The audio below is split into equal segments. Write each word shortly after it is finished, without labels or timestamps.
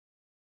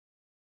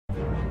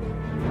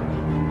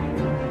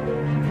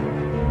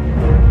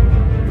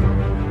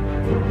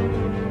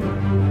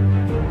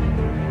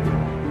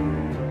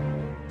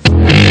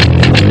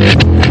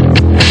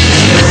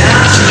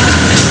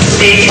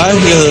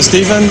jeg hedder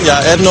Stefan, jeg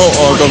er 18 år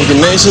og går på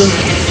gymnasiet.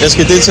 Jeg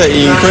skal deltage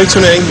i en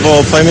Quake-turnering,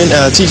 hvor præmien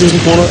er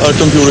 10.000 kroner og et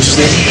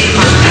computersystem.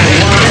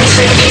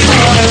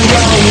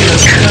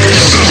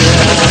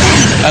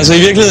 Altså i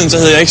virkeligheden så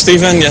hedder jeg ikke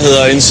Stefan, jeg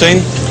hedder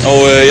Insane,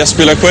 og jeg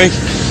spiller Quake.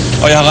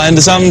 Og jeg har regnet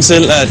det sammen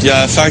til, at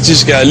jeg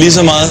faktisk er lige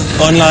så meget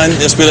online,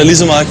 jeg spiller lige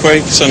så meget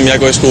Quake, som jeg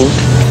går i skole.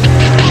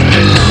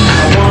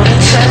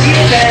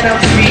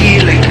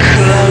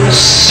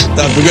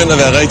 Der er begyndt at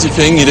være rigtig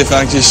penge i det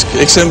faktisk.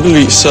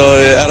 Eksempelvis så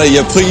er der i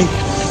april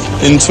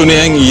en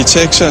turnering i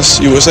Texas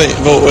i USA,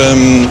 hvor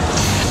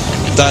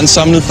der er en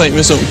samlet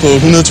præmiesum på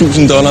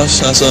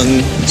 $100.000, altså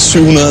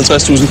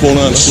 750.000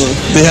 kroner eller sådan noget.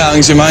 Det her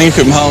arrangement i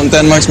København,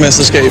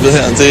 Danmarksmesterskabet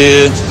her,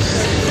 det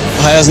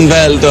har jeg sådan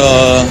valgt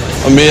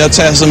at mere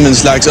tage som en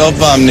slags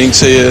opvarmning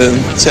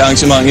til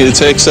arrangementet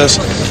i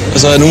Texas.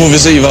 Altså nu må vi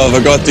se,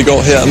 hvor godt det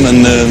går her,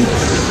 men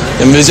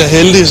jamen, hvis jeg er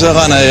heldig, så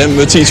render jeg hjem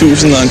med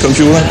 10.000 og en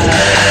computer.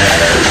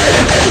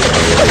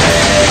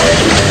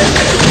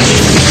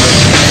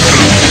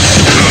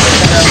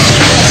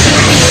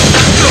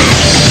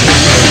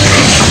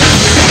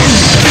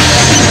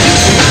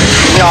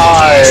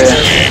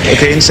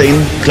 Okay, en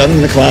scene.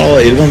 Klokken er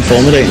 11:15 om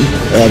formiddagen,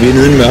 og vi er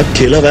nede i en mørk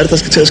kælder. Hvad er det, der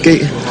skal til at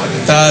ske?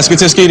 Der skal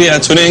til at ske det,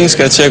 at turneringen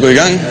skal til at gå i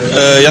gang.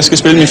 Jeg skal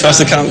spille min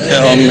første kamp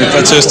om et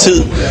kvarters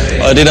tid,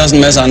 og det er der også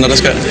en masse andre, der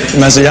skal.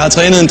 Men, altså, jeg har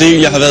trænet en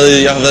del. Jeg har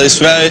været i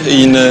Sverige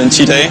i en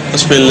 10 dage og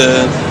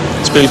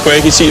spille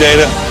Quake i 10 dage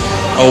der,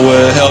 og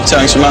herop til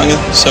arrangementet.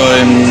 Så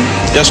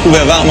jeg skulle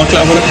være varm og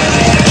klar på det.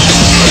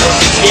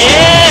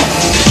 Yeah!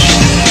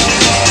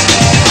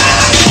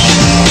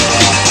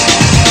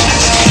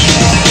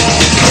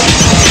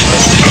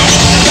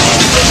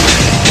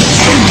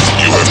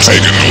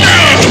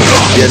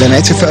 Ja, den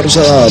er til før du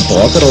sad og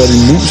brokkede over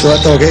din mus, hvad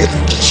der var galt?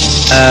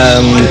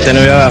 Den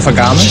er ved at være for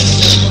gammel.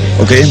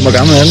 Okay, hvor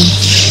gammel er den?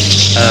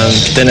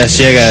 Den er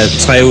cirka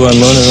 3 uger og en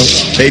måned nu.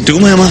 Hey, du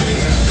med mig?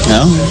 Ja.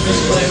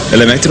 Jeg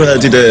lagde mærke til, at du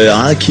havde dit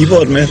eget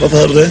keyboard med. Hvorfor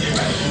havde du det?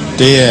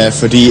 Det er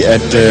fordi,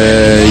 at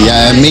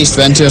jeg er mest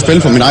vant til at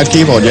spille på min eget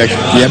keyboard.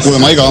 Jeg bryder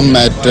mig ikke om,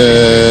 at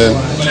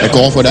jeg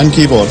går på et andet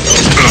keyboard.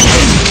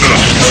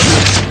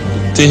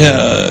 Det her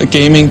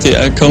gaming,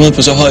 det er kommet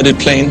på så højt et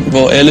plan,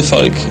 hvor alle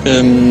folk,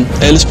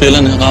 alle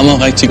spillerne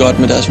rammer rigtig godt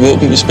med deres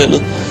våben i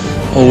spillet.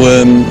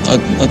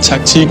 Og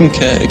taktikken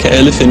kan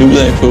alle finde ud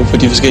af på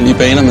de forskellige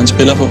baner, man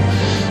spiller på.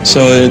 Så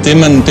det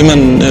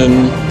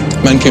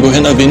man kan gå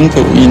hen og vinde på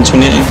i en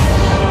turnering,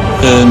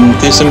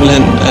 det er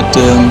simpelthen, at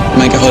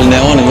man kan holde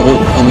nerverne i ro,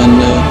 og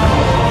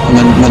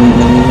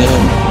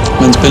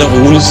man spiller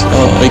roligt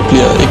og ikke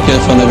bliver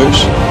for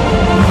nervøs.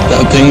 Der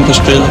er penge på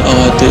spil,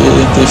 og det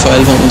er for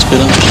alvor, man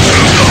spiller.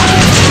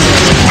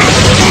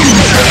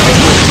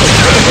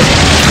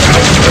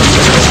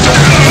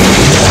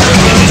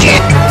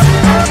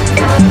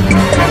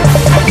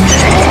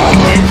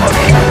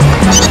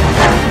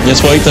 Jeg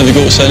tror ikke, der vil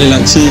gå særlig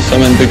lang tid, før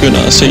man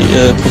begynder at se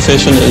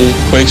professionelle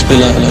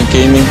Quake-spillere eller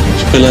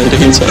gaming-spillere i det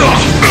hele taget.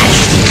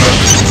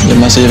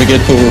 Jamen altså, jeg vil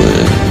gætte på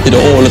et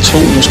år eller 2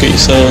 måske,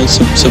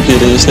 så bliver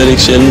det slet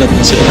ikke sjældent, at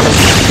man ser det.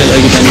 Heller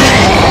ikke i Danmark.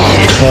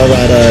 Så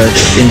var der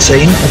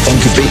Insane og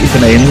Funky B i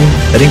finalen.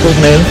 Er det en god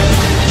finale?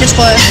 Det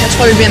tror jeg. Jeg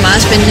tror, det bliver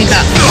meget spændende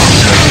kamp.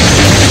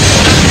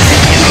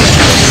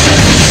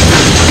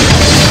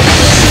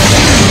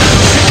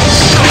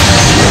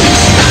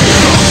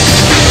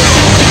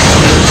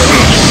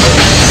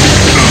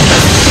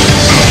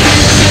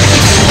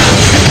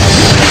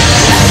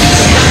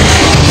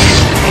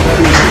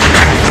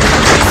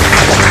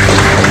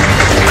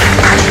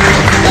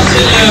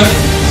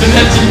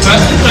 Simpelthen til den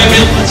første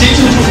præmie på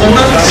 10.000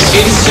 kroner.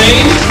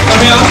 Insane. Kom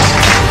herop.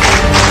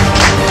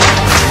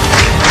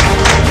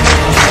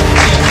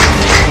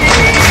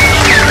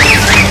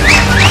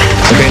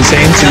 Okay,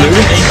 Insane.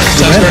 Tillykke.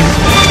 Tak skal du have.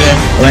 Ja.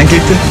 Hvordan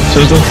gik det,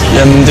 synes du?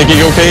 Jamen, det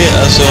gik okay.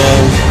 Altså,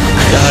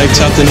 jeg har ikke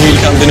tabt en hel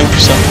kamp endnu,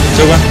 så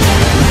det var godt.